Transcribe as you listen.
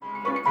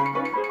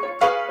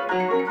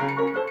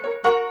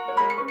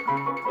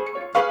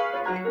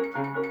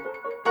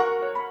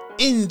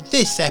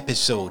this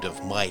episode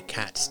of My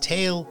Cat's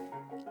Tale,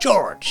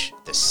 George,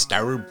 the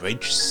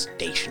Stourbridge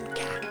station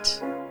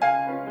cat.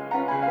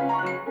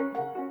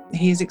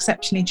 He is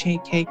exceptionally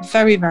cheeky,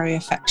 very, very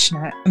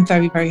affectionate and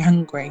very, very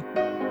hungry.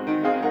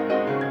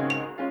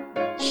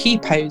 He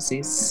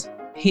poses.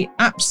 He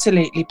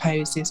absolutely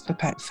poses for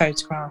pet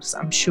photographs,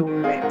 I'm sure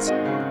of it.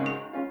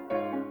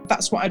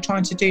 That's what I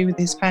try to do with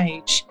this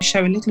page,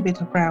 show a little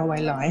bit of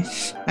railway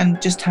life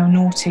and just how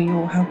naughty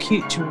or how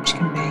cute George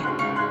can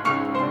be.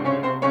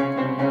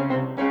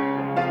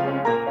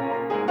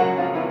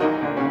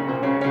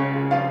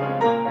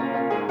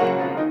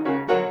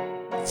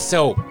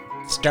 So,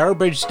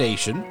 Stourbridge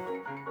Station,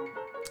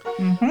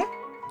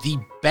 the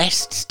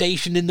best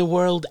station in the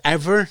world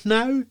ever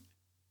now?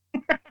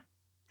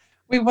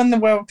 We won the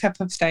World Cup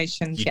of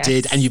Stations, You yes.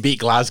 did, and you beat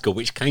Glasgow,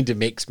 which kind of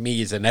makes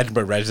me, as an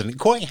Edinburgh resident,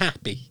 quite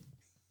happy.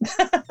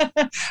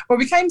 Well,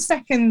 we came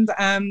second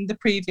the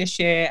previous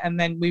year, and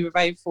then we were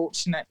very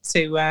fortunate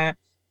to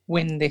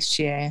win this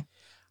year.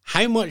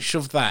 How much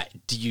of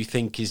that do you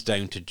think is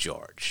down to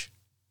George?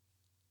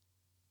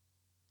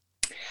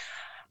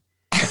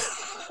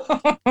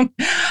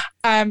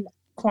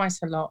 Quite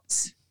a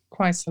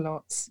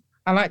lot.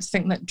 I like to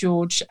think that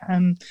George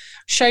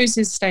shows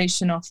his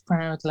station off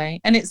proudly,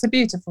 and it's a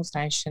beautiful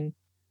station.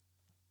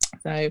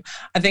 So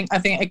I think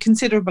a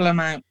considerable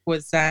amount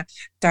was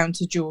down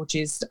to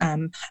George's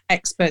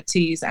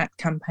expertise at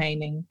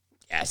campaigning.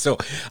 Yeah, so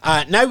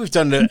now we've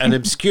done an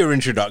obscure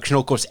introduction.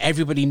 Of course,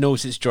 everybody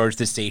knows it's George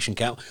the station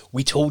cat.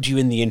 We told you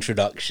in the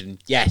introduction.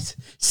 Yes,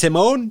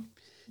 Simone,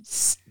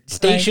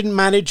 station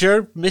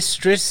manager,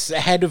 mistress,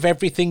 head of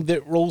everything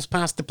that rolls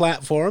past the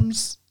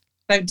platforms.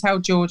 Don't tell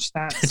George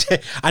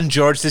that. And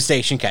George the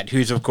station cat,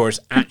 who's, of course,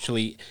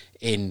 actually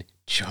in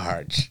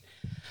charge.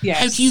 Yes.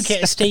 How do you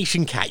get a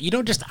station cat? You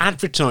don't just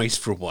advertise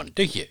for one,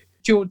 do you?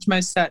 George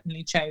most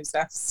certainly chose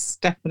us,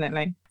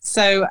 definitely.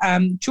 So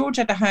George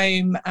had a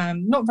home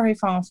not very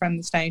far from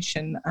the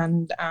station,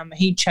 and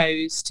he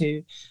chose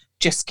to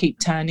just keep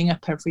turning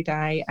up every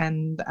day.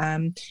 And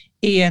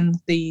Ian,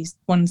 the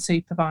one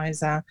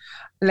supervisor,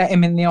 let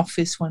him in the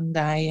office one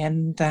day,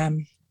 and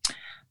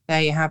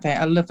there you have it.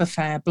 A love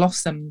affair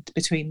blossomed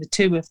between the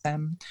two of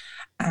them.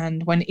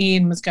 And when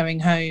Ian was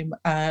going home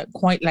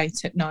quite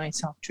late at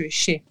night after his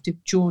shift,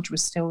 if George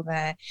was still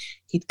there,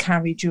 he'd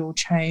carry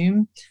George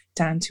home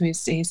down to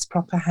his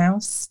proper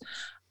house.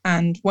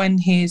 And when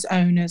his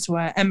owners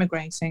were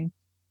emigrating,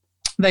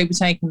 they were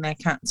taking their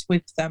cats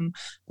with them,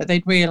 but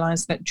they'd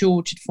realised that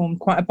George had formed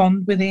quite a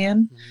bond with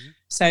Ian. Mm-hmm.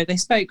 So they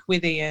spoke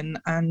with Ian,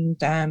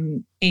 and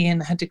Ian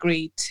had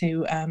agreed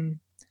to,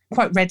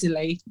 quite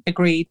readily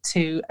agreed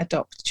to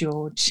adopt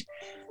George,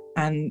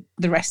 and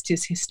the rest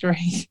is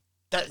history.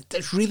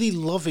 That's really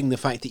loving the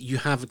fact that you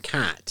have a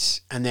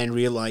cat and then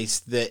realise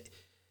that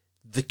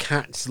the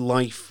cat's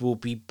life will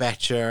be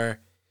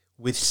better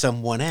with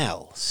someone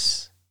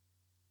else.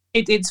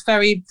 It's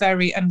very,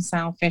 very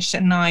unselfish,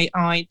 and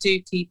I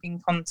do keep in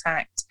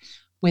contact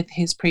with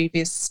his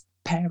previous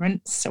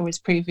parents or his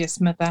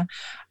previous mother,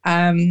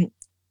 and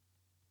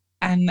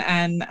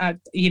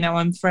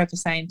I'm forever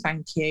saying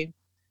thank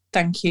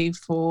you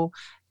for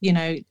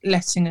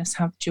letting us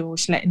have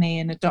George, letting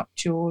Ian adopt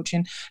George,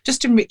 and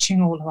just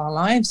enriching all of our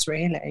lives,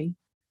 really,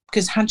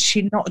 because had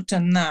she not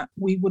done that,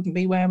 we wouldn't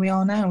be where we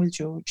are now with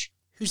George.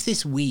 Who's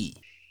this we?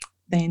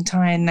 The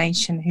entire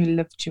nation who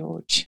love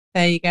George.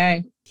 There you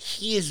go.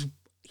 He's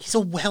a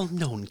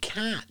well-known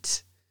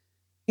cat.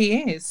 He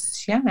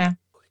is, yeah.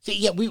 So,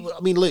 yeah,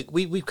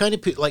 we've kind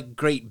of put like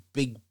great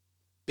big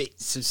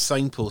bits of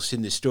signposts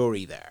in the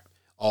story there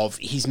of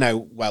he's now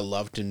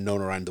well-loved and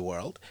known around the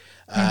world.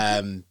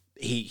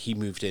 He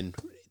moved in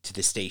to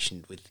the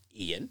station with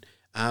Ian,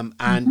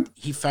 and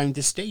he found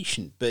the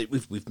station, but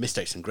we've missed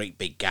out some great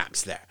big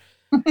gaps there.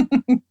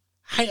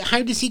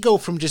 How does he go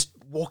from just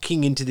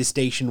walking into the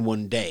station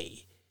one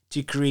day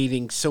to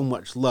creating so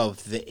much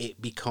love that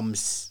it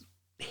becomes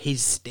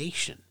his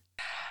station?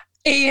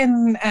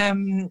 Ian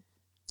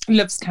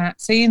loves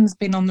cats. Ian's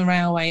been on the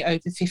railway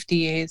over 50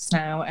 years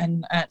now,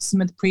 and at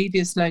some of the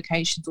previous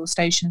locations or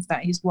stations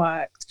that he's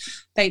worked,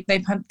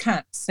 they've had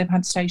cats. They've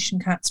had station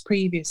cats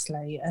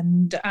previously,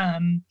 and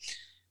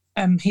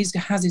he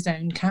has his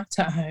own cat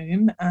at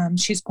home.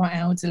 She's quite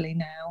elderly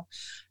now,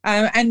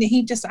 and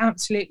he just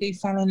absolutely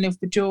fell in love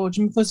with George.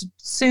 And because as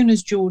soon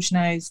as George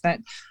knows that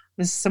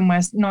there's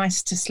somewhere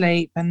nice to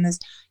sleep and there's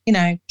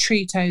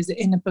Treatos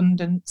in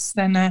abundance,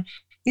 then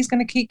he's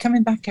going to keep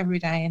coming back every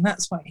day, and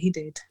that's what he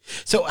did.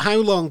 So how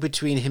long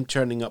between him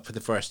turning up for the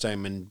first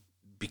time and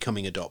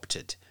becoming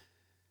adopted?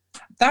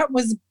 That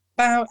was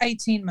about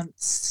 18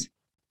 months.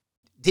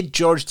 Did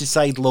George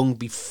decide long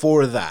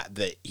before that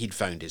he'd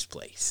found his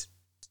place?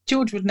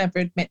 George would never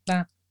admit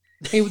that.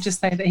 He would just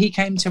say that he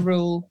came to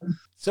rule.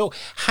 So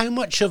how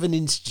much of an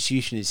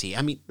institution is he?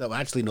 I mean,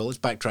 actually, no, let's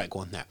backtrack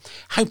one there.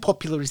 How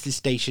popular is the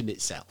station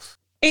itself?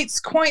 It's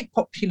quite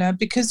popular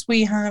because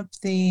we have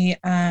the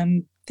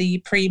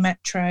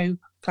pre-metro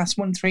class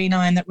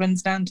 139 that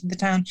runs down to the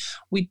town.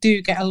 We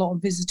do get a lot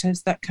of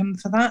visitors that come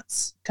for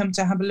that, come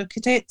to have a look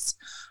at it.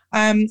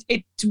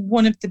 It's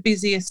one of the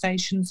busier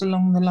stations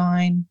along the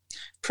line.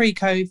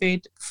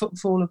 Pre-COVID,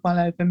 footfall of well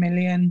over 1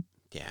 million.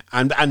 Yeah,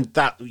 and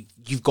that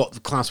you've got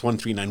the Class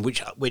 139,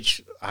 which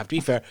I have to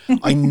be fair,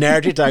 I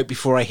nerded out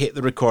before I hit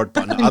the record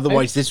button.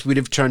 Otherwise, this would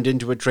have turned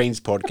into a trains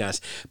podcast.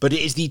 But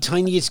it is the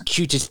tiniest,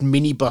 cutest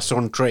minibus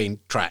on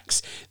train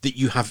tracks that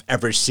you have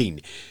ever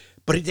seen.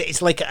 But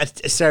it's like a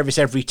service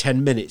every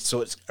 10 minutes, so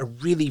it's a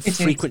really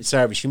frequent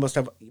service. You must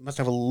have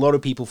a lot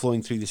of people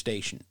flowing through the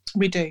station.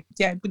 We do,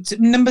 yeah. But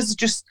numbers are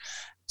just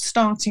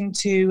starting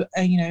to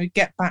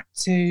get back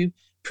to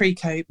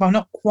pre-COVID. Well,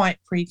 not quite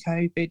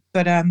pre-COVID,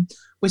 but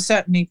we're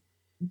certainly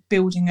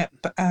building up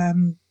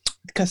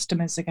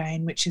customers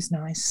again, which is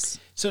nice.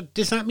 So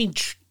does that mean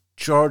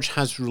George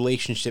has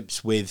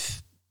relationships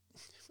with,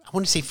 I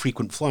want to say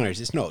frequent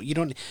flyers? It's not.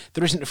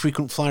 There isn't a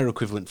frequent flyer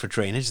equivalent for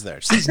train, is there?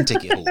 Season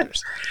ticket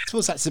holders. I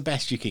suppose that's the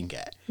best you can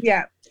get.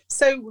 Yeah.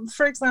 So,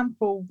 for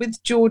example,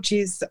 with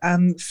George's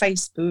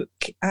Facebook,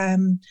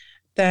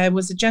 there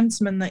was a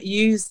gentleman that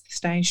used the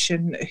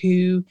station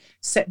who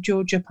set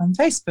George up on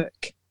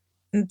Facebook.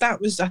 And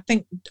that was, I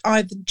think,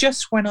 either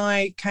just when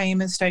I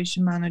came as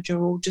station manager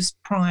or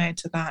just prior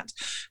to that.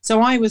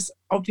 So I was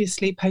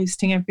obviously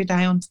posting every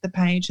day onto the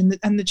page, and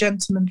the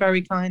gentleman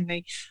very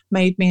kindly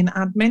made me an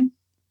admin.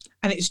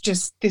 And it's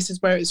just, this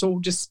is where it's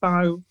all just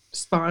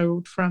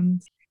spiraled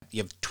from.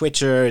 You have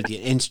Twitter, the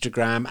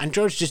Instagram, and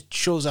George just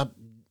shows up,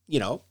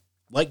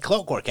 like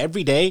clockwork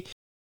every day.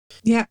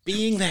 Yeah.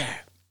 Being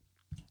there.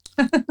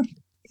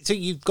 So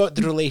you've got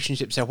the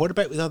relationships there. What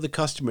about with other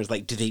customers?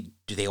 Like, do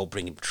they all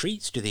bring him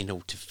treats? Do they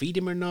know to feed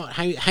him or not?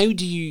 How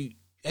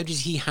does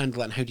he handle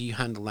that, and how do you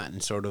handle that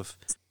and sort of?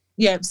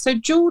 Yeah, so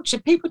George,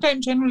 people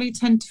don't generally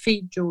tend to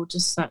feed George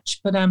as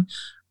such, but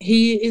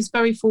he is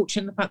very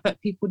fortunate in the fact that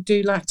people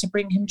do like to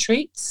bring him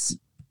treats.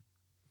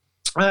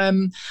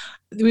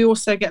 We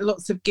also get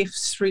lots of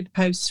gifts through the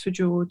post for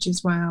George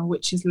as well,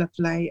 which is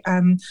lovely.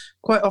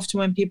 Quite often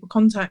when people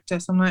contact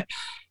us, I'm like,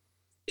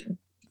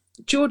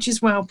 George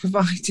is well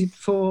provided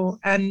for,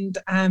 and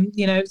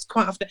it's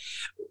quite often,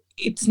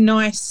 it's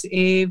nice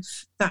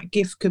if that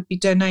gift could be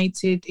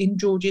donated in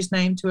George's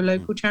name to a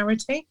local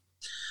charity.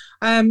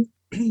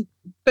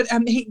 But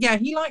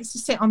he likes to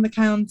sit on the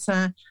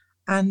counter,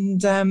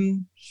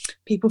 and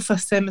people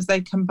fuss him as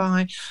they come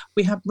by.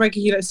 We have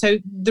regular. So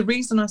the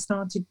reason I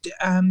started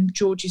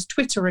George's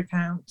Twitter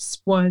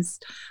accounts was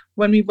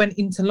when we went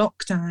into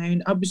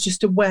lockdown. I was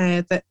just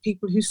aware that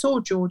people who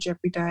saw George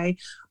every day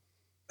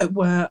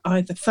were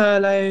either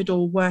furloughed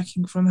or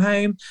working from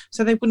home,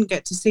 so they wouldn't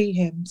get to see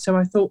him. So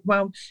I thought,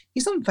 well,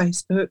 he's on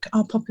Facebook,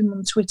 I'll pop him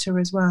on Twitter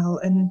as well,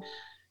 and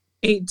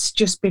it's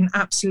just been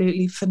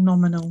absolutely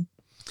phenomenal.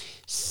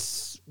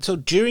 So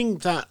during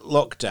that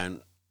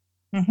lockdown,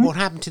 what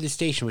happened to the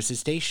station? Was the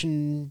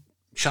station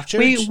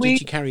shuttered?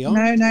 Did you carry on?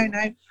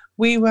 No.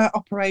 We were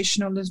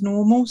operational as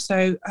normal,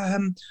 so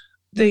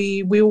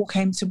we all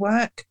came to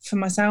work. For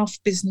myself,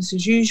 business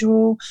as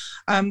usual.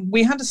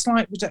 We had a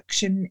slight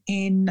reduction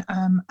in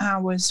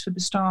hours for the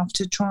staff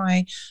to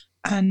try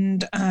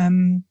and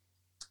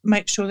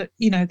make sure that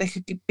they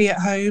could be at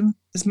home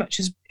as much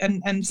as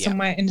and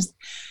somewhere in.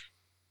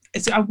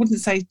 I wouldn't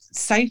say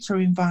safer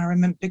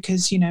environment,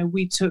 because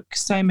we took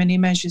so many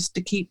measures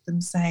to keep them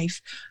safe,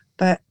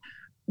 but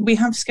we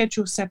have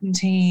Schedule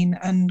 17,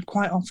 and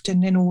quite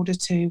often, in order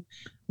to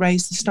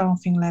raise the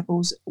staffing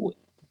levels,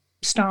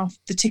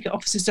 the ticket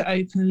offices are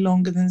open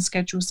longer than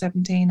Schedule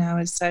 17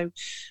 hours, so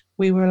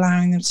we were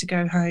allowing them to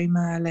go home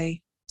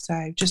early,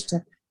 so just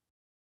to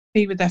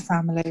be with their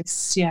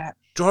families. Yeah.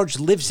 George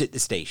lives at the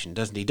station,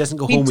 doesn't he? He doesn't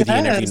go home with you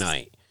every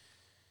night.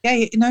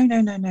 Yeah,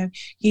 no.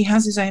 He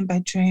has his own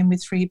bedroom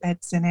with 3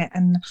 beds in it,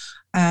 and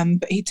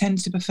but he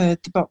tends to prefer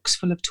the box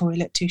full of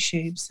toilet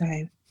tissue.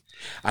 So,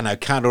 and now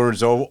cat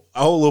owners all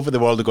over the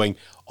world are going,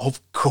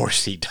 of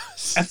course he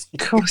does. Of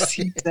course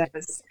he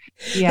does.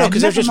 Yeah, no,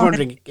 because I was just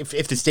wondering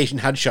if the station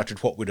had shuttered,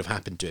 what would have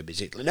happened to him? Is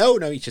it no?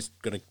 He's just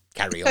going to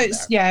carry on there.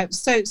 Yeah,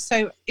 so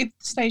if the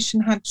station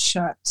had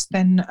shut,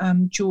 then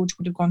George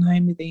would have gone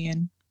home with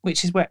Ian,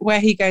 which is where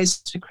he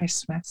goes for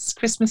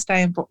Christmas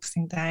Day and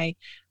Boxing Day.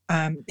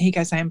 He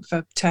goes home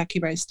for turkey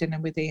roast dinner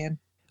with Ian.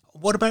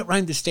 What about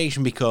round the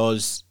station?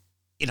 Because,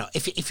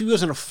 if he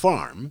was on a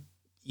farm,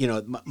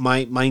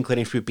 my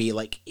inclination would be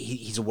like,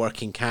 he's a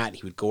working cat.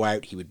 He would go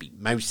out, he would be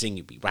mousing,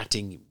 he'd be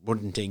ratting,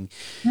 runting.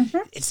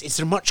 Is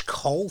there much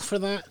call for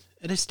that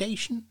at a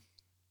station?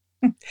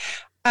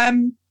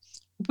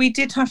 We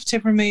did have to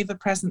remove a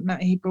present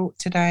that he brought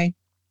today.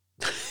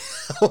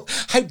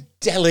 How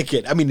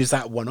delicate. I mean, is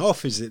that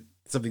one-off? Is it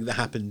something that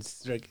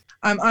happens?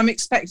 I'm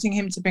expecting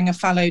him to bring a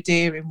fallow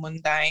deer in one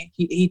day.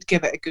 He'd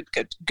give it a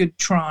good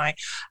try.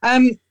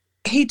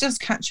 He does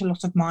catch a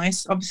lot of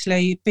mice.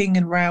 Obviously, being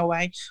in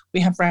railway,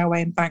 we have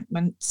railway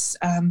embankments.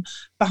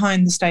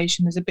 Behind the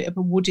station, there's a bit of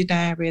a wooded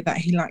area that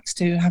he likes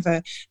to have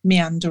a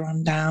meander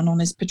on down on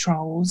his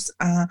patrols.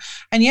 And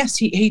yes,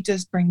 he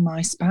does bring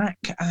mice back.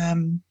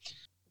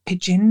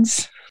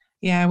 Pigeons.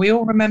 Yeah, we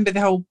all remember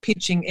the whole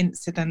pigeon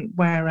incident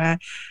where, I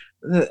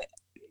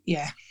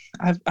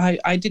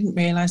didn't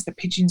realise that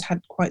pigeons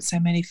had quite so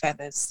many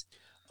feathers.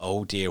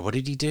 Oh dear, what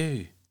did he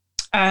do?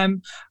 Well,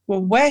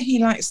 where he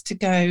likes to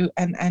go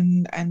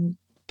and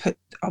put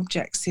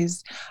objects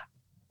is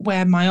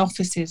where my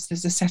office is.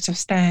 There's a set of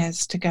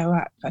stairs to go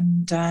up,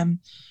 and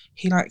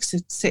he likes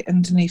to sit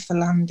underneath the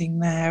landing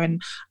there.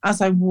 And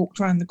as I walked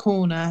around the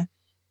corner,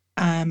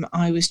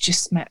 I was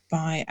just met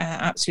by an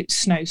absolute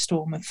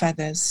snowstorm of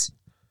feathers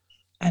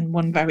and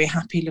one very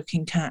happy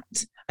looking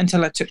cat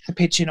until I took the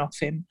pigeon off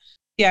him.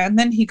 Yeah, and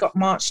then he got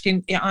marched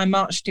in. Yeah, I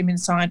marched him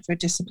inside for a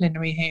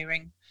disciplinary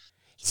hearing.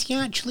 Is he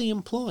actually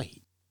employed?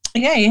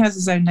 Yeah, he has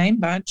his own name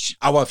badge.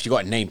 Oh, well, if you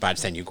got a name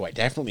badge, then you're quite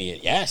definitely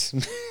it, yes.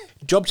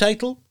 Job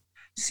title?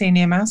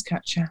 Senior mouse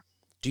catcher.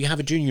 Do you have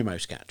a junior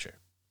mouse catcher?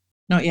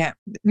 Not yet.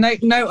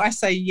 No, I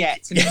say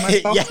yet. And if my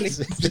boss Yes.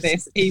 listens to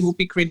this, he will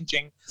be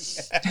cringing.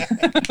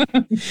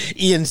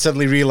 Ian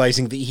suddenly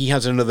realising that he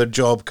has another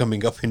job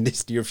coming up in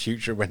this near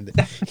future when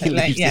he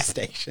leaves yeah. the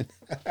station.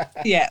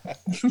 Yeah.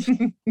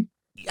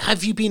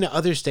 Have you been at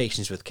other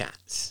stations with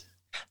cats?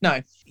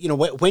 No. You know,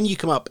 when you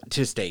come up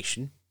to a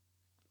station,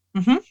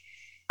 Mm-hmm.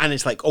 and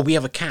it's like, oh, we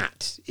have a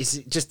cat. Is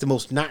it just the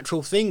most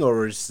natural thing,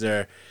 or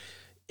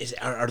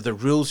are there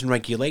rules and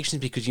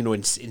regulations? Because, you know,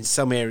 in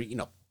some area, you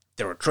know,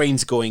 there are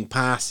trains going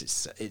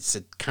past.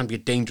 Can be a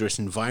dangerous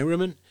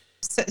environment.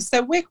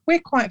 So we're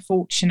quite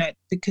fortunate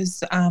because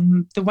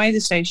the way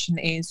the station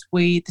is,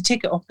 the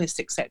ticket office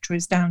etc.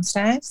 is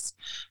downstairs.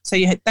 So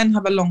you then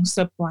have a long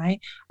subway,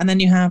 and then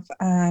you have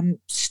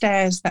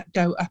stairs that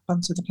go up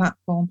onto the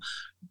platform.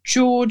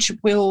 George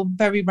will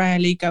very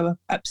rarely go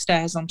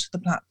upstairs onto the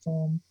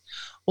platform.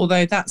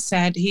 Although that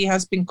said, he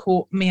has been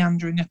caught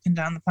meandering up and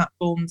down the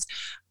platforms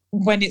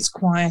when it's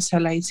quieter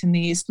late in the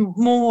year. It's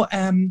more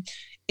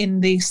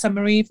in the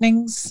summer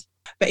evenings.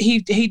 But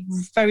he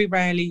very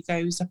rarely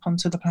goes up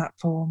onto the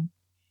platform.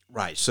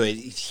 Right, so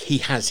he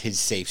has his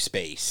safe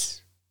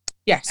space.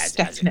 Yes,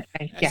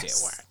 definitely.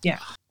 Yes. Yeah.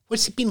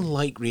 What's it been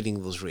like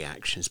reading those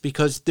reactions?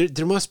 Because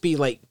there must be,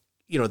 like,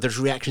 you know, there's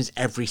reactions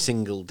every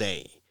single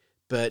day,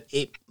 but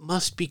it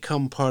must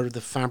become part of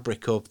the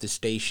fabric of the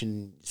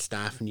station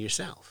staff and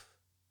yourself.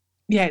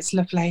 Yeah, it's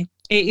lovely.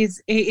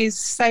 It is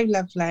so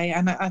lovely.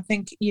 And I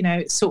think, you know,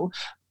 it's sort of,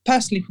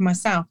 personally for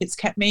myself, it's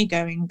kept me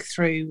going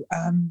through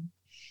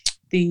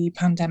the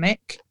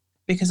pandemic,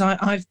 because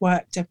I've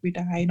worked every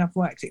day and I've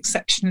worked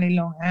exceptionally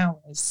long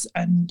hours,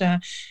 and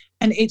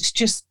it's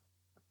just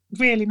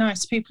really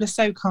nice. People are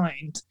so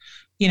kind.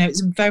 You know,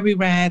 it's very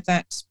rare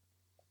that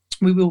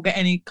we will get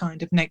any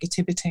kind of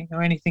negativity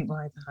or anything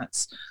like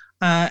that,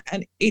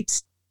 and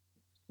it's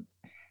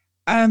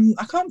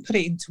I can't put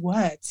it into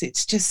words.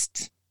 It's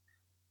just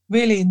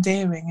really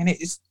endearing, and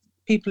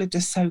people are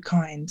just so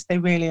kind. They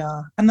really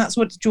are, and that's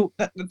what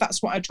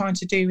I try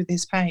to do with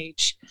this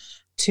page.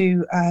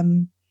 To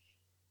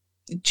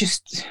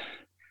just,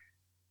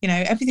 you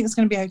know, everything's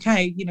going to be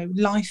okay. You know,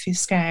 life is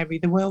scary.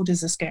 The world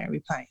is a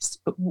scary place.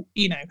 But,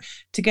 you know,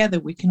 together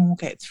we can all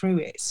get through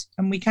it,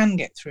 and we can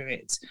get through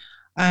it.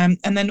 And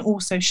then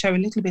also show a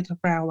little bit of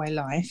railway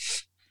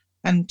life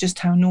and just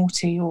how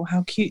naughty or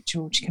how cute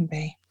George can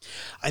be.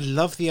 I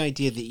love the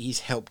idea that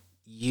he's helped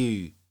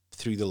you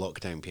through the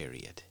lockdown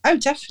period. Oh,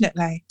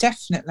 definitely.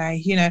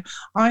 Definitely. You know,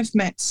 I've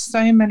met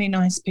so many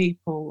nice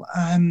people,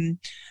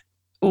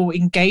 or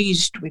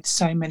engaged with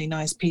so many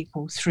nice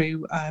people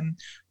through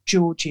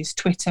George's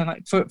Twitter.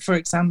 Like for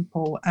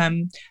example,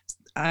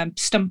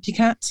 Stumpy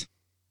Cat.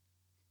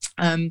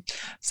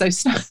 So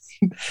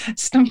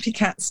Stumpy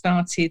Cat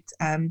started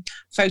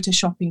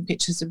photoshopping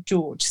pictures of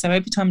George. So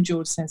every time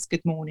George says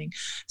good morning,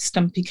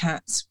 Stumpy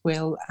Cat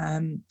will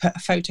put a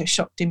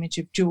photoshopped image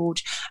of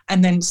George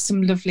and then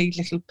some lovely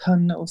little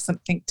pun or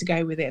something to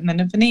go with it. And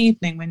then of an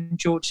evening when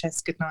George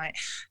says good night,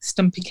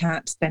 Stumpy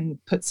Cat then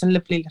puts a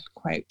lovely little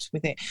quote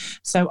with it.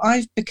 So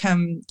I've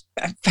become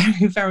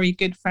very, very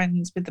good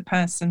friends with the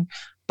person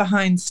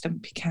behind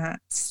Stumpy Cat,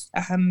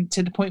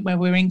 to the point where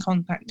we're in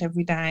contact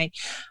every day.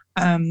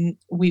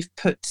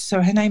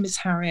 So her name is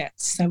Harriet.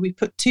 So we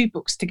put 2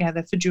 books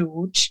together for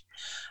George,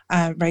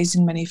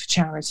 raising money for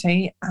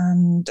charity.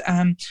 And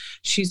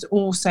she's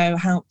also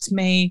helped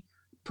me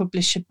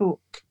publish a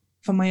book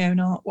for my own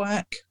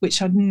artwork,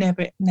 which I'd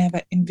never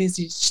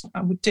envisaged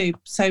I would do.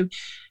 So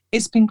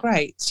it's been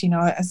great. You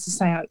know,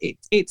 as I say,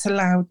 it's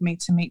allowed me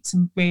to meet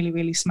some really,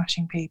 really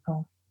smashing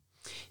people.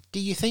 Do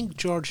you think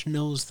George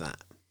knows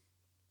that?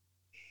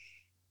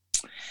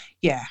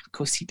 Yeah, of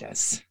course he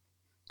does.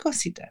 Of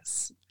course he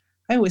does.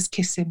 I always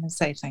kiss him and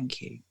say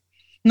thank you.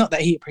 Not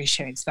that he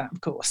appreciates that, of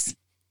course.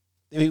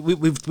 I mean,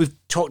 we've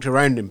talked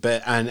around him,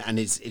 but and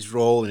his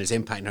role and his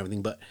impact and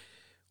everything. But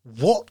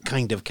what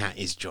kind of cat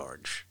is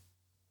George?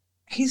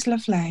 He's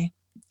lovely.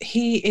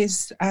 He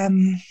is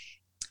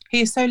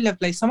so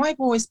lovely. So I've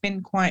always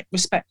been quite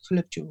respectful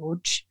of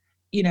George.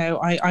 You know,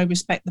 I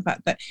respect the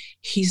fact that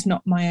he's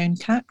not my own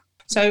cat.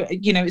 So,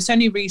 you know, it's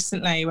only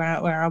recently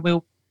where I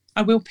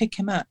will pick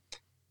him up.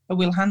 I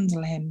will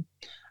handle him.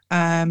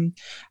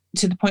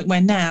 To the point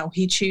where now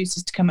he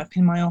chooses to come up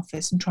in my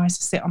office and tries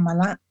to sit on my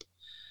lap.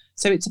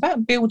 So it's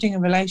about building a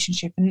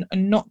relationship and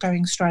not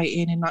going straight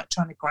in and like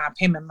trying to grab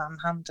him and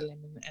manhandle him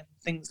and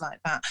things like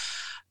that.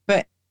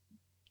 But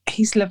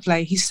He's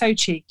lovely. He's so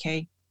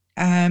cheeky.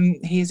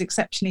 He is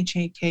exceptionally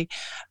cheeky,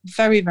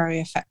 very, very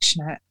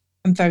affectionate,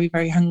 and very,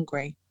 very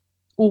hungry.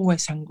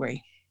 Always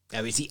hungry.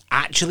 Now, is he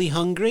actually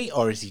hungry,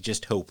 or is he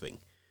just hoping?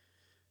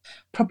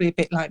 Probably a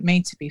bit like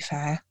me, to be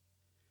fair.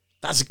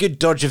 That's a good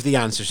dodge of the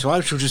answer, so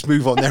I shall just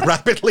move on there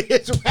rapidly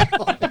as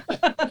well.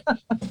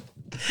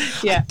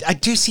 Yeah. I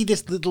do see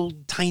this little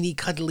tiny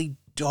cuddly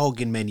dog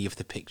in many of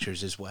the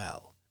pictures as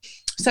well.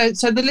 So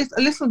the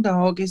little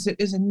dog is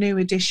a new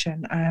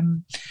addition.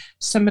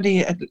 Somebody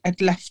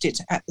had left it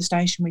at the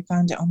station. We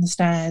found it on the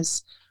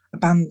stairs,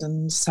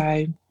 abandoned.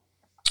 So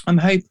I'm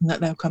hoping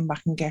that they'll come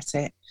back and get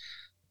it.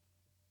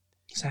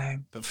 So,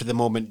 but for the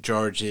moment,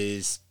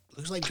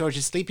 looks like George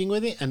is sleeping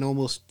with it, and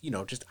almost,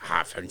 just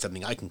found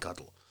something I can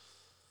cuddle.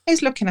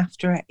 He's looking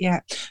after it,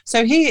 yeah.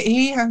 So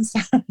he has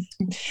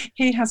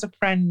he has a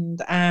friend.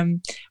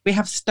 We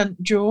have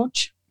Stunt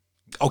George.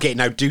 Okay,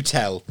 now do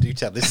tell.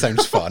 This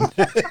sounds fun.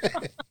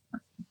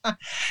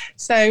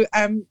 So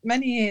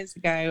many years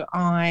ago,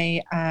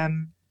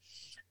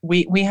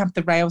 we have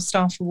the Rail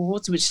Staff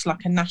Awards, which is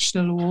like a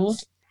national award.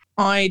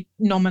 I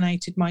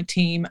nominated my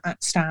team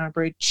at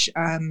Stourbridge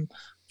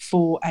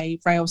for a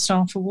Rail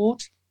Staff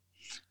Award,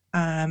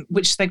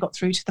 which they got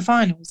through to the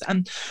finals.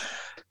 And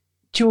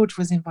George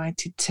was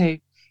invited too.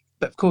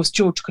 But of course,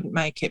 George couldn't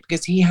make it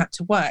because he had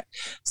to work.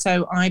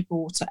 So I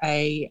bought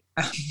a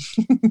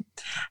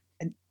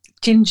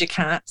ginger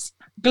cat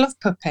glove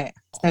puppet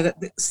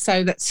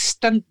so that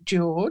Stunt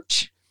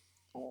George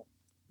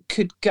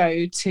could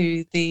go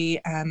to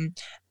the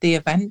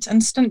event.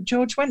 And Stunt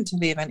George went to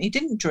the event. He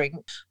didn't drink,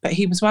 but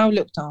he was well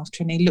looked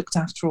after, and he looked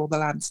after all the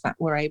lads that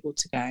were able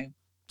to go.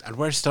 And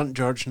where's Stunt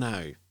George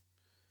now?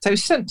 So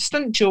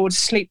Stunt George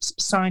sleeps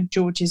beside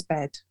George's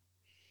bed.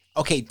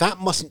 Okay, that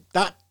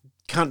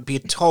can't be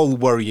at all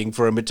worrying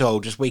for him at all,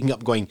 just waking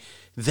up going,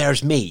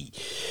 there's me.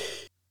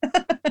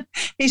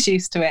 He's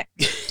used to it.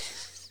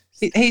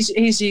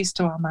 He's used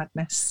to our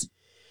madness.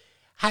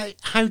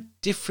 How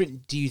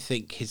different do you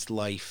think his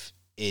life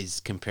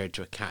is compared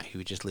to a cat who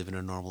would just live in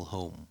a normal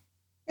home?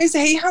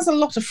 He has a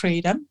lot of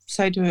freedom,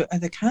 so do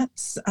other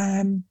cats.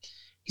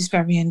 He's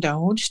very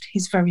indulged.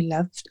 He's very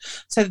loved.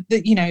 So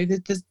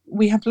that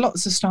we have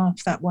lots of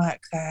staff that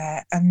work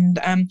there,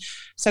 and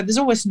so there's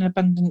always an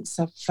abundance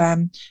of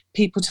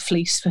people to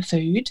fleece for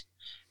food,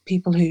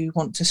 people who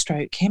want to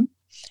stroke him,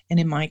 and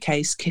in my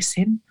case, kiss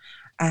him.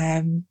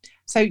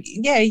 So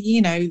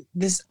yeah,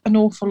 there's an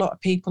awful lot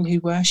of people who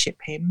worship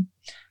him.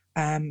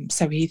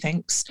 So he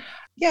thinks,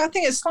 I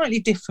think it's slightly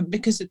different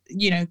because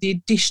the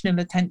additional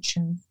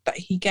attention that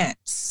he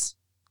gets.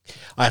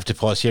 I have to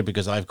pause here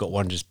because I've got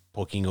one just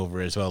poking over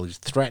as well. He's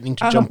threatening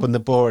to jump on the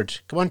board.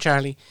 Come on,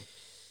 Charlie.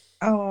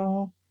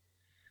 Oh.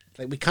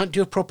 Like, we can't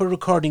do a proper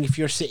recording if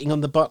you're sitting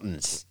on the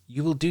buttons.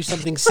 You will do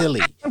something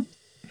silly.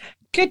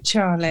 Good,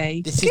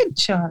 Charlie.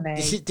 Charlie.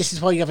 This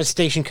is why you have a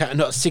station cat and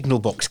not a signal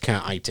box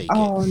cat, I take it.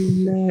 Oh,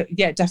 look.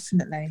 Yeah,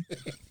 definitely.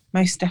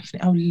 Most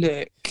definitely. Oh,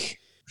 look.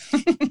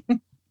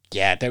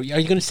 Yeah. Are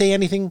you going to say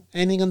anything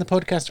on the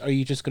podcast, or are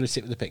you just going to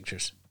sit with the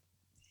pictures?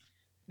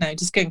 No,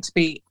 just going to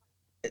be...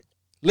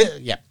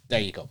 Yeah, there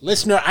you go.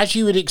 Listener, as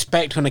you would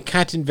expect when a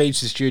cat invades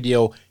the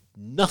studio,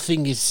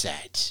 nothing is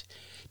said.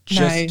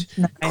 Just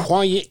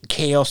quiet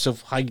chaos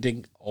of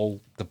hiding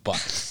all the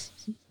butts.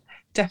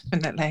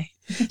 Definitely.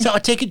 So I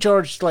take it,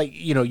 George,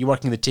 you're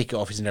working in the ticket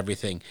office and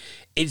everything.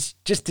 It's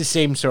just the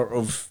same sort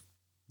of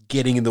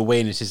getting in the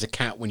way as a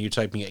cat when you're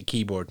typing at a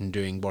keyboard and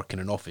doing work in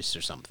an office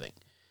or something.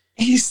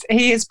 He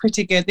is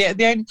pretty good.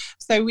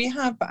 So we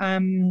have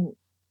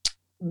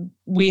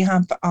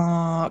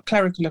our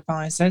clerical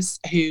advisors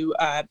who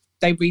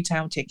they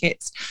retail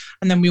tickets,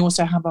 and then we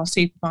also have our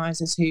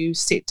supervisors who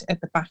sit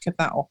at the back of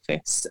that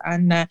office.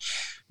 And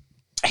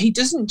he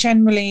doesn't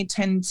generally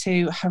tend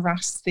to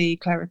harass the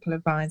clerical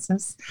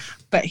advisors,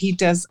 but he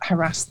does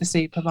harass the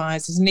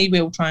supervisors, and he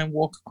will try and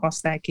walk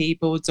across their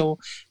keyboards or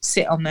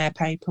sit on their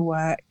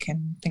paperwork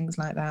and things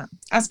like that,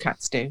 as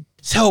cats do.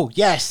 So,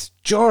 yes,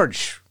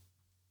 George,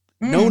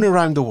 known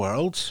around the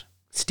world,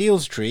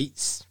 steals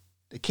treats,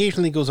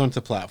 occasionally goes onto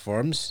the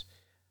platforms,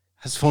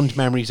 has fond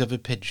memories of a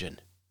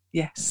pigeon.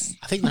 Yes.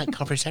 I think that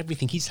covers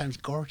everything. He sounds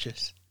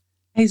gorgeous.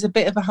 He's a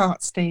bit of a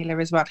heart stealer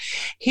as well.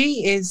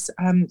 He is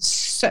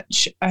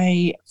such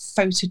a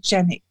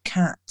photogenic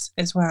cat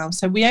as well.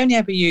 So we only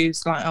ever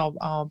use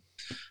our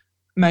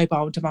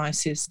mobile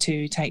devices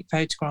to take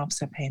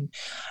photographs of him.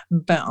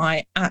 But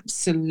I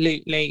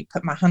absolutely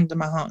put my hand on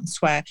my heart and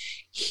swear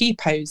he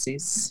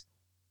poses.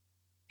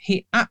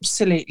 He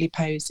absolutely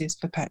poses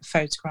for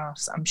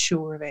photographs. I'm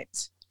sure of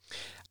it.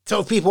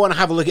 So if people want to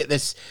have a look at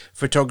this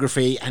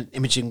photography and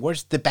imaging,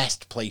 where's the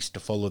best place to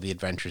follow the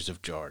adventures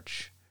of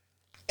George?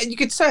 You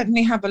could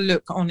certainly have a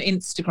look on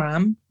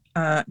Instagram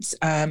at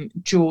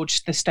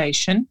George the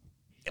Station.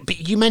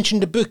 But you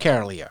mentioned a book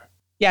earlier.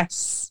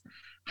 Yes,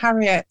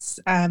 Harriet's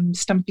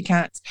Stumpy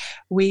Cat.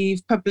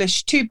 We've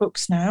published 2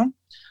 books now.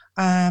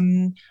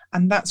 And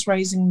that's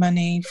raising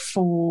money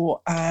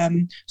for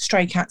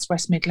Stray Cats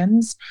West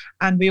Midlands.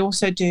 And we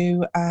also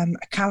do a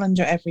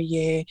calendar every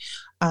year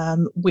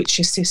which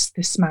assists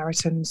the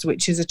Samaritans,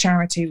 which is a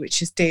charity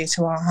which is dear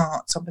to our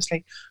hearts,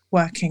 obviously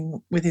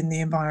working within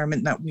the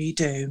environment that we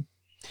do.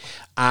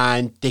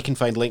 And they can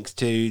find links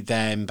to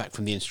them back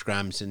from the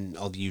Instagrams and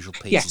all the usual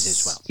places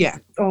as well. Yeah,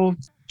 or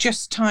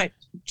just type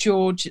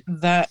George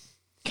the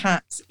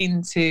Cat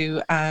into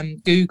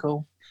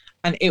Google,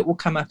 and it will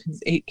come up.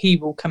 He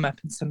will come up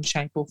in some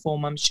shape or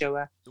form, I'm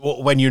sure.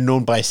 Well, when you're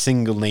known by a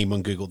single name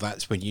on Google,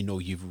 that's when you know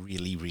you've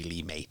really,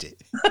 really made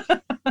it.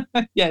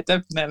 Yeah,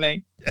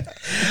 definitely.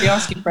 I'll be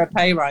asking for a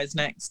pay rise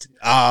next.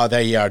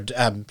 There you are.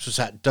 Was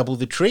that double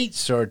the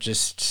treats or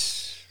just...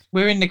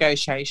 We're in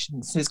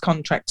negotiations. His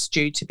contract's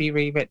due to be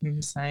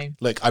rewritten, so...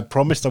 Look, I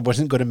promised I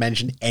wasn't going to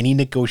mention any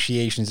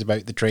negotiations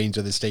about the trains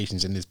or the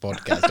stations in this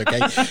podcast,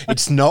 okay?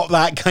 It's not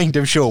that kind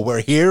of show.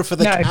 We're here for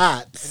the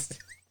cats.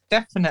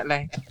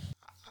 Definitely.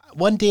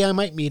 One day I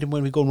might meet him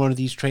when we go on one of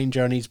these train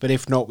journeys, but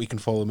if not, we can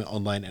follow him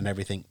online and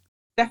everything.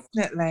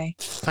 Definitely.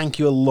 Thank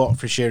you a lot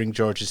for sharing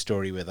George's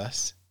story with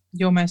us.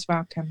 You're most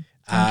welcome.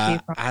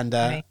 Thank you.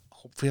 And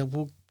hopefully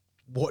we'll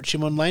watch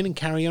him online and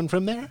carry on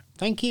from there.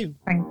 Thank you.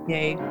 Thank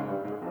you.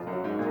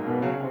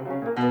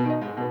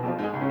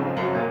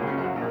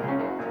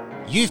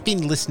 You've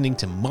been listening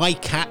to My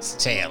Cat's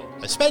Tale,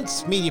 a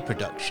Spence Media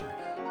production.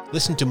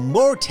 Listen to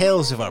more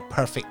tales of our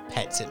perfect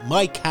pets at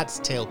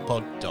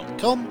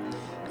mycatstalepod.com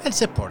and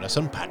support us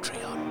on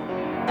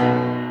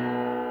Patreon.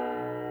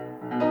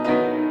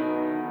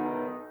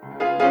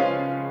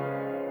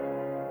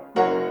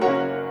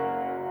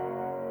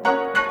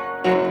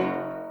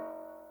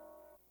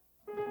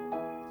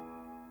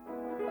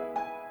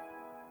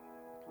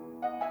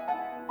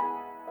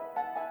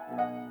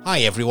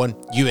 Hi everyone,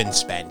 Ewan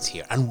Spence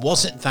here, and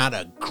wasn't that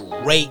a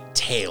great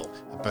tale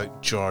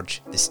about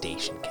George the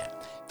station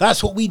cat?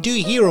 That's what we do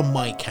here on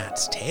My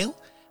Cat's Tale,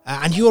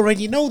 and you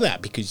already know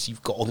that because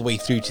you've got all the way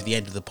through to the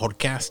end of the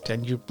podcast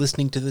and you're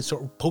listening to the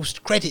sort of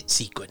post-credit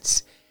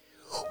sequence.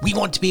 We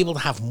want to be able to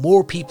have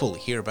more people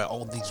hear about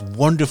all these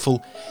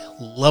wonderful,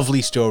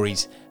 lovely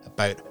stories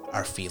about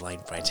our feline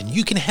friends, and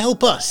you can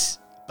help us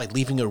by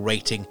leaving a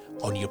rating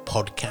on your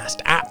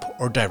podcast app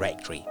or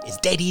directory. It's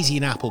dead easy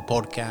in Apple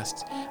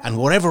Podcasts, and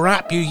whatever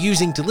app you're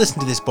using to listen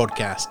to this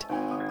podcast,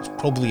 there's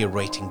probably a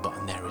rating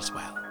button there as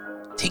well.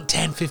 Take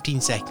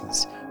 10-15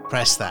 seconds,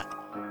 press that.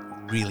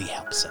 It really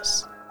helps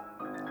us.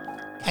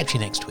 Catch you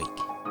next week.